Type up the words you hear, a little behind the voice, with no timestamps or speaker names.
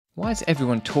Why is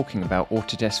everyone talking about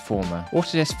Autodesk Forma?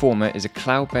 Autodesk Forma is a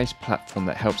cloud-based platform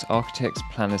that helps architects,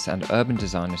 planners and urban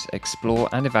designers explore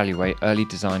and evaluate early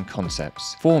design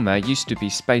concepts. Forma used to be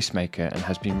Spacemaker and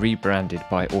has been rebranded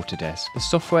by Autodesk. The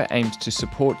software aims to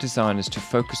support designers to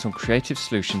focus on creative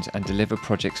solutions and deliver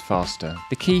projects faster.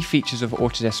 The key features of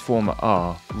Autodesk Forma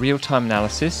are real-time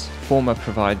analysis. Forma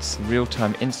provides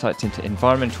real-time insights into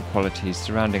environmental qualities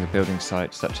surrounding a building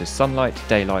site such as sunlight,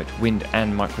 daylight, wind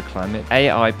and microclimate.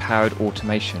 AI-powered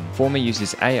automation. Forma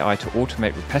uses AI to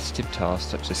automate repetitive tasks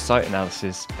such as site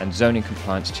analysis and zoning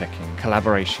compliance checking.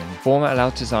 Collaboration. Forma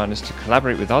allows designers to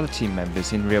collaborate with other team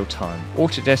members in real time.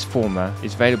 Autodesk Forma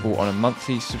is available on a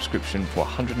monthly subscription for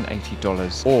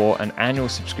 $180 or an annual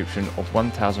subscription of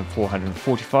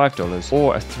 $1,445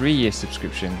 or a 3-year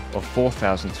subscription of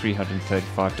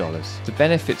 $4,335. The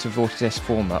benefits of Autodesk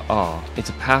Forma are: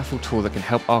 it's a powerful tool that can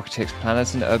help architects,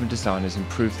 planners and urban designers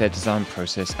improve their design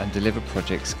process and deliver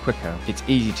projects quicker. It's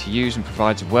easy to use and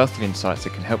provides a wealth of insights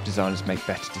that can help designers make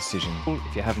better decisions.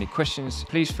 If you have any questions,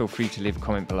 please feel free to leave a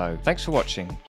comment below. Thanks for watching.